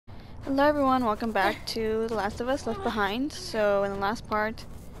Hello everyone, welcome back to The Last of Us Left Behind. So in the last part,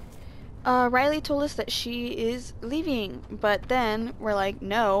 Riley told us that she is leaving, but then we're like,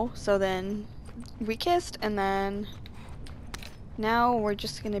 no, so then we kissed, and then now we're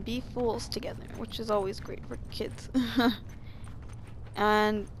just gonna be fools together, which is always great for kids.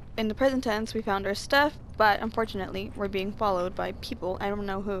 And in the present tense, we found our stuff, but unfortunately, we're being followed by people, I don't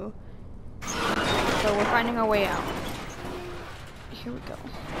know who. So we're finding our way out. Here we go.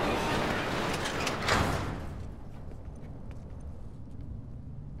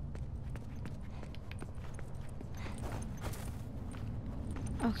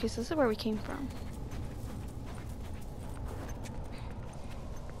 Okay, so this is where we came from.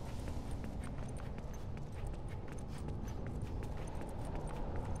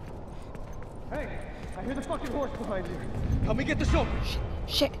 Hey, I hear the fucking horse behind you. Help me get this open.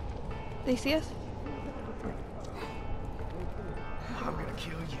 Shit. They see us? I'm gonna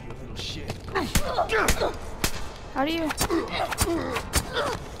kill you, you little shit. How do you?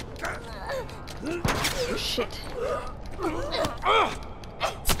 Oh, shit.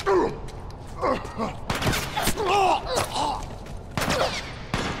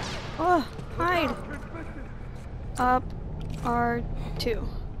 Oh, hide. Up R2.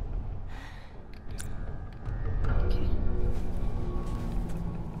 Okay.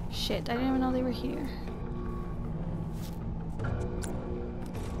 Shit, I didn't even know they were here.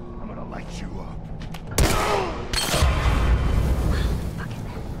 I'm gonna light you up. Fuck it.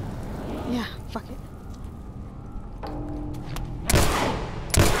 Yeah, fuck it.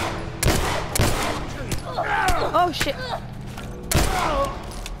 Oh shit.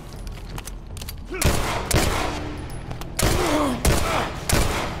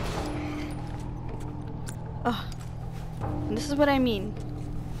 Oh. And this is what I mean.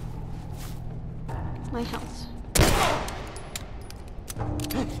 My house.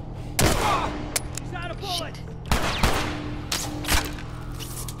 Shit.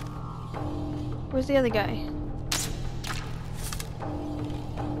 Where's the other guy?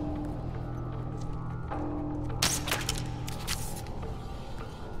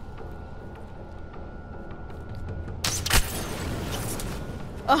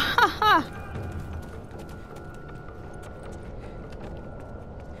 Oh, ha ha!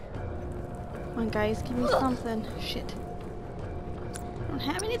 Come on, guys, give me something. Shit. I don't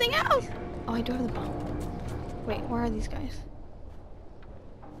have anything else! Oh, I do have the bomb. Wait, where are these guys?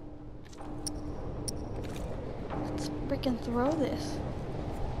 Let's freaking throw this.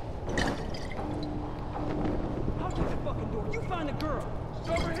 I'll get the fucking door. You find the girl. It's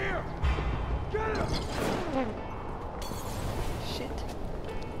over here. Get her. Shit.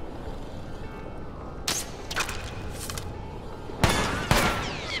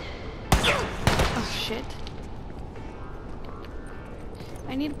 Oh shit.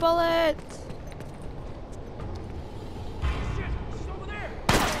 I need bullets! Shit, she's over there.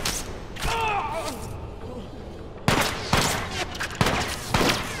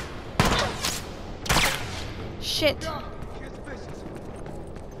 Shit. She's vicious.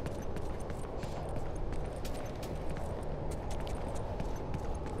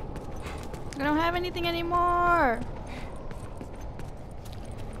 I don't have anything anymore!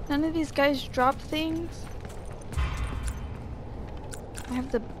 None of these guys drop things. I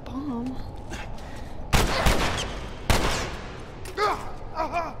have the bomb.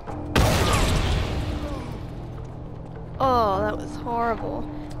 Oh, that was horrible.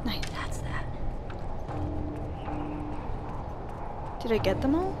 Nice. That's that. Did I get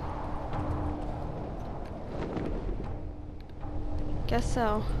them all? Guess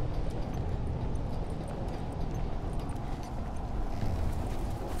so.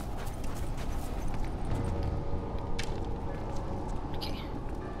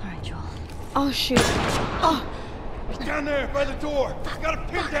 Oh shoot. Oh! He's down there by the door. Got a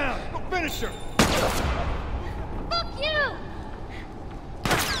pin down. Go finish her. Fuck you!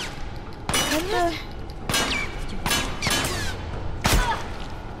 What the?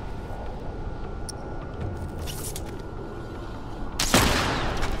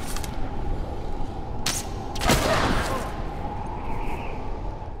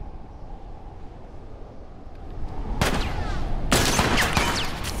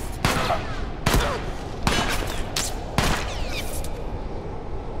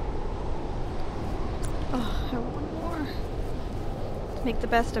 Make the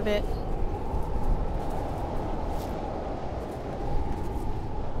best of it.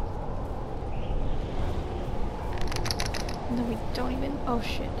 No, we don't even. Oh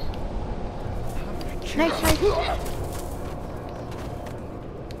shit. Nice, nice.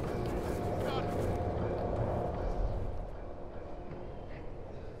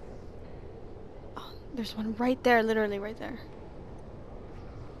 There's one right there, literally right there.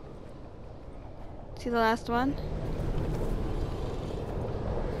 See the last one?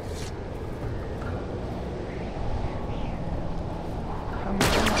 I'm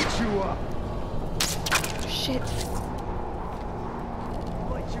gonna light you up. Shit.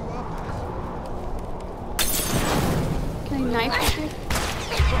 Light you up. Can I knife this?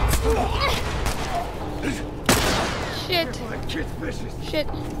 Shit. Careful, that kid's vicious. Shit.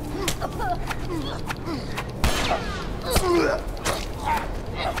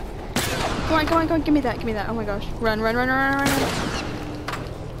 Come on, come on, come on. Give me that, give me that. Oh my gosh. Run, run, run, run, run, run.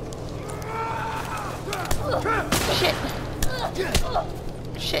 Shit.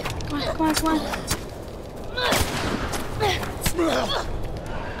 Shit. Come on, come on, come on.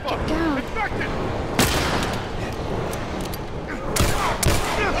 Get down.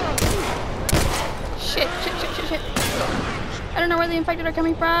 Shit, shit, shit, shit, shit. I don't know where the infected are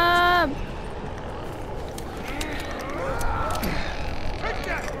coming from.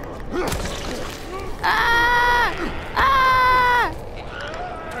 Ah! Ah!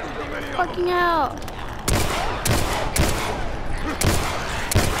 Fucking hell.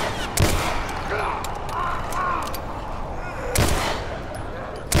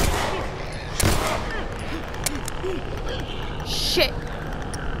 Shit.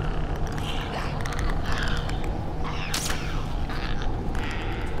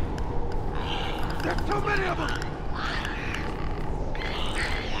 There's too many of them.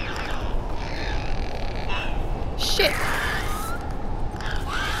 Shit.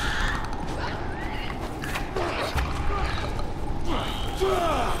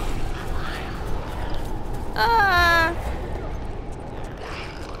 Ah!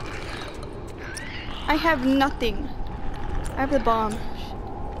 I have nothing. I have the bomb.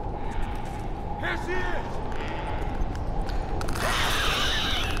 Here she is.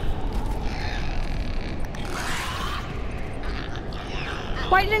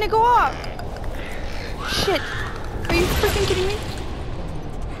 Why didn't it go off? Shit. Are you freaking kidding me?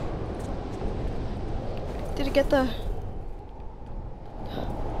 Did it get the...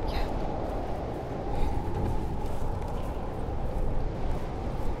 Yeah.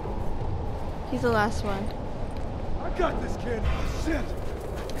 He's the last one. I got this kid. Shit.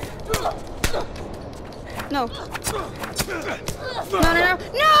 No. No, no, no.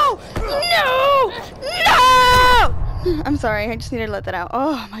 No! No! No! I'm sorry, I just needed to let that out.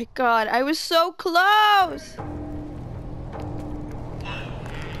 Oh my god, I was so close!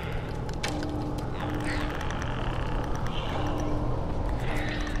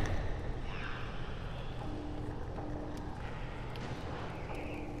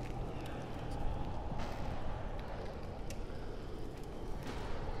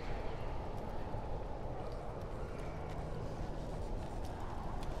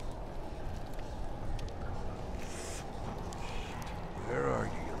 Where are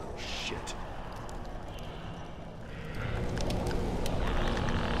you, you little shit?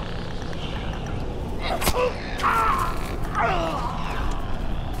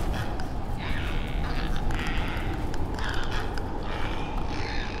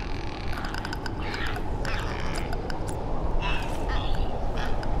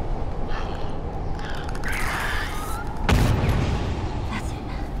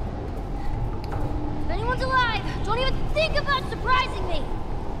 If anyone's alive, don't even think about surprising me!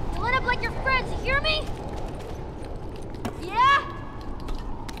 You line up like your friends, you hear me? Yeah?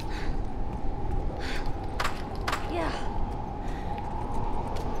 Yeah.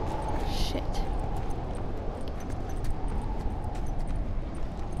 Shit.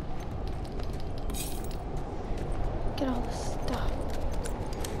 Get all this stuff.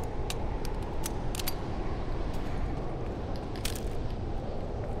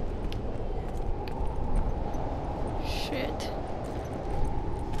 Shit.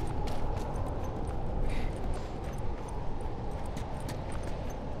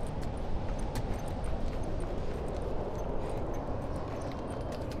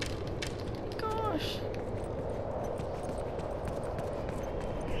 Gosh.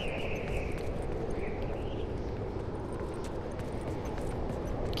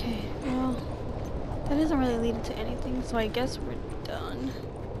 Okay, well, that doesn't really lead to anything, so I guess we're done.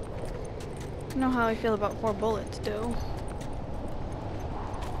 I don't know how I feel about 4 bullets, though.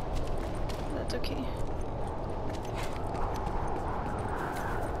 That's okay.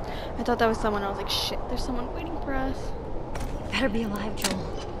 I thought that was someone. I was like, shit, there's someone waiting for us. Better be alive, Joel.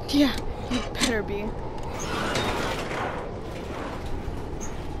 Yeah, you better be.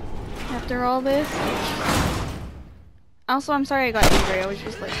 After all this. Also, I'm sorry I got angry. I was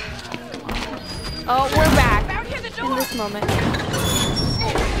just like, come on. Oh, we're back in this moment.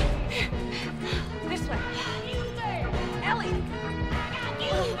 This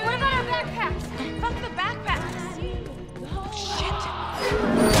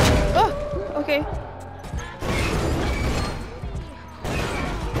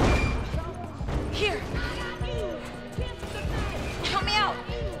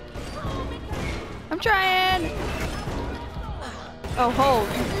Oh, hold.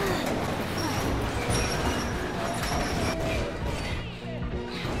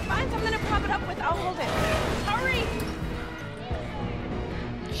 Find something to prop it up with. I'll hold it. Hurry!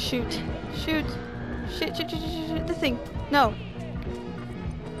 Shoot. Shoot. Shit, shoot, shoot, shoot, shoot. This thing. No.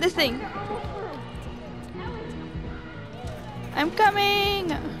 This thing. I'm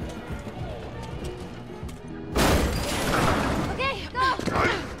coming! Okay, go!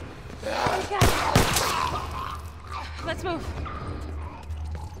 Okay. Let's move.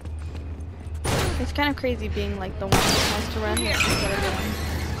 It's kind of crazy being like the one that has to run here instead of the one.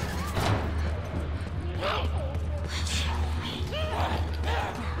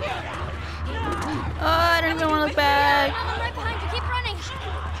 Oh, I don't even want to look back. I'm right behind you. Keep running.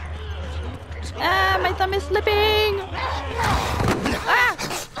 Ah, my thumb is slipping. Ah!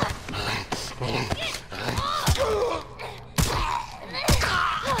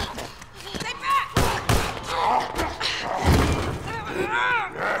 Stay back!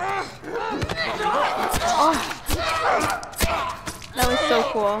 Oh, that was so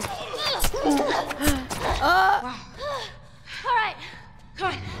cool. All right.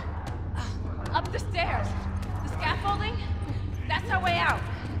 Come on. Up the stairs. The scaffolding? That's our way out.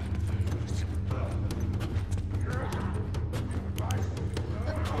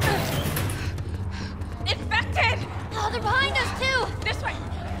 Infected! Oh, they're behind us too. This way.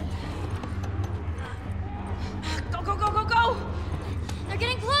 Go, go, go, go, go! They're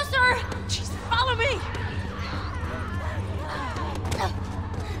getting closer. Jeez, follow me!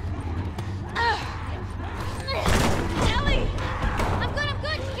 Ellie! I'm good.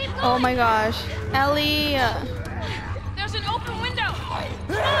 Keep going. Oh my gosh. Ellie. There's an open window!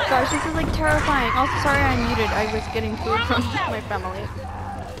 Gosh, this is like terrifying. Also, sorry I'm muted. I was getting food from my family.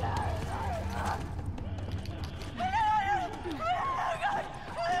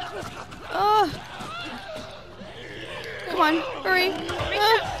 Oh. Come on, hurry. I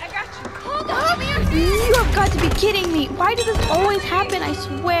got you. Hold on. Give me your hand. You have got to be kidding me. Why does this always happen? I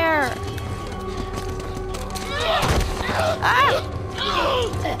swear. Ah!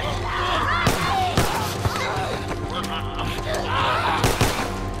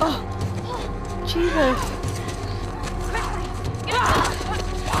 Oh, Jesus.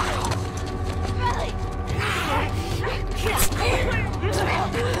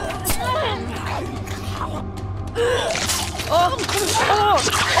 Oh!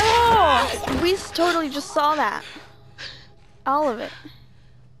 We totally just saw that. All of it.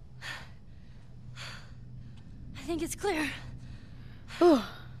 I think it's clear. Ooh.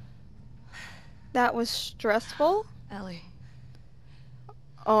 That was stressful. Ellie.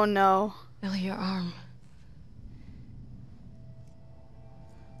 Oh no. Ellie, your arm.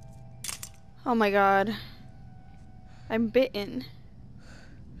 Oh my god. I'm bitten.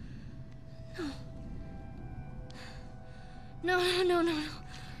 No.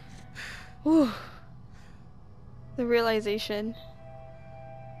 Ooh. The realization.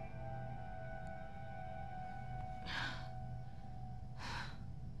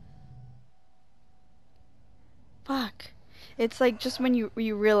 Fuck. It's like just when you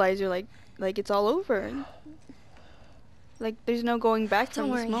realize you're like it's all over. Like there's no going back Don't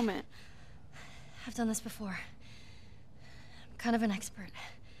from worry. this moment. I've done this before. I'm kind of an expert.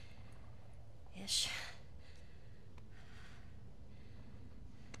 Ish.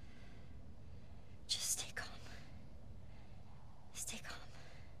 Just stay calm. Stay calm.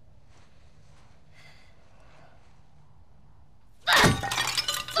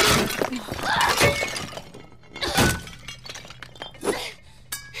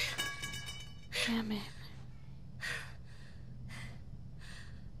 Damn it.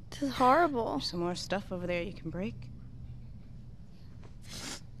 This is horrible. There's some more stuff over there you can break.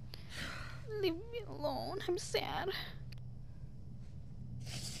 Leave me alone. I'm sad.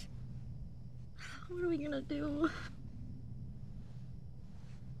 What are we gonna do?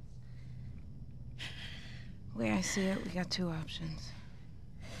 The way I see it, we got two options.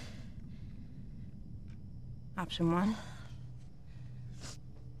 Option one,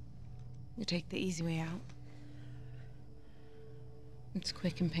 you take the easy way out. It's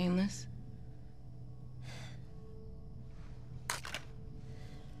quick and painless.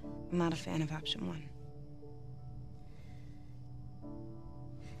 I'm not a fan of option one.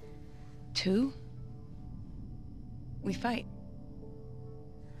 Two, we fight.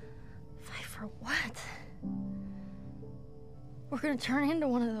 Fight for what? We're gonna turn into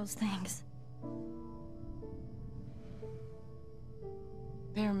one of those things.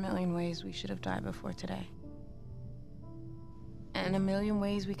 There are a million ways we should have died before today. And a million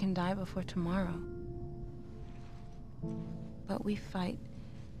ways we can die before tomorrow. But we fight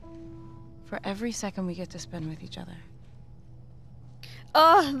for every second we get to spend with each other.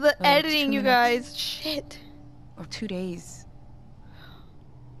 Oh, the Like editing, 2 you minutes. guys. Shit. Or 2 days.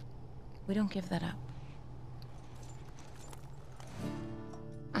 We don't give that up.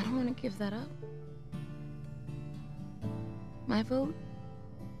 I don't want to give that up. My vote?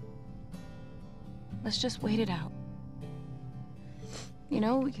 Let's just wait it out. You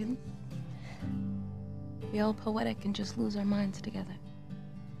know, we can be all poetic and just lose our minds together.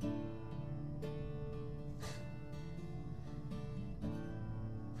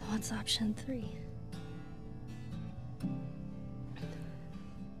 What's option 3?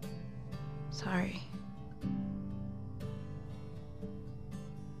 Sorry.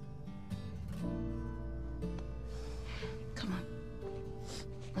 Come on.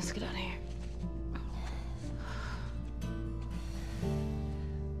 Let's get out of here.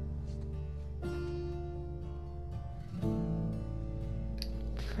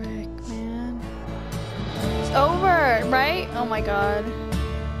 Frick, man. It's over, right? Oh my god.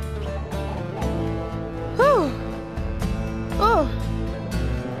 Whew. Oh.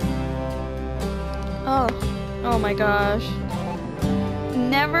 Oh. Oh my gosh.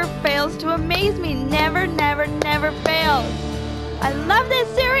 Never fails to amaze me. Never, never, never fails. I love this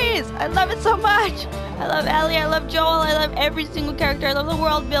series. I love it so much. I love Ellie. I love Joel. I love every single character. I love the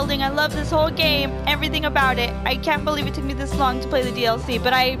world building. I love this whole game. Everything about it. I can't believe it took me this long to play the DLC,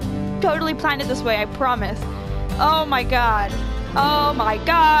 but I totally planned it this way. I promise. Oh my god. Oh my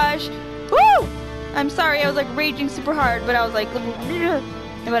gosh. Woo! I'm sorry. I was like raging super hard, but I was like, but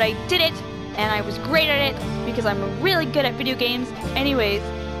I did it, and I was great at it because I'm really good at video games. Anyways,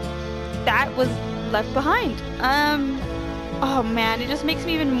 that was Left Behind. Oh man, it just makes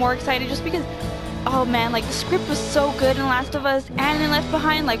me even more excited just because, oh man, like the script was so good in Last of Us and in Left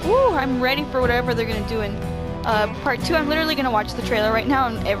Behind. Like, woo, I'm ready for whatever they're gonna do in part 2. I'm literally gonna watch the trailer right now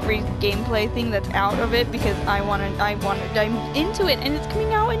and every gameplay thing that's out of it because I'm into it, and it's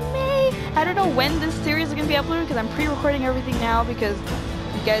coming out in May. I don't know when this series is gonna be uploaded because I'm pre-recording everything now because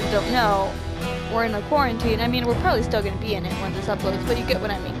you guys don't know, we're in a quarantine. I mean, we're probably still gonna be in it when this uploads, but you get what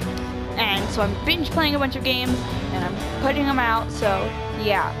I mean. And so I'm binge playing a bunch of games and I'm putting them out, so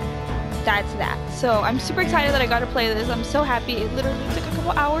yeah, that's that. So I'm super excited that I got to play this. I'm so happy. It literally took a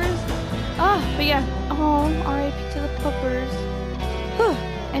couple hours. But yeah, oh, RIP to the puppers. Whew.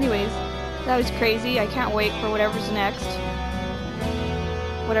 Anyways, that was crazy. I can't wait for whatever's next.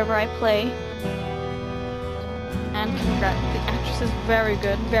 Whatever I play. And congrats, the actress is very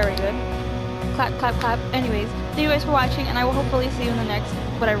good, very good. Clap, clap, clap. Anyways, thank you guys for watching, and I will hopefully see you in the next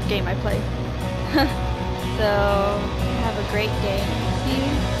whatever game I play. So, have a great day.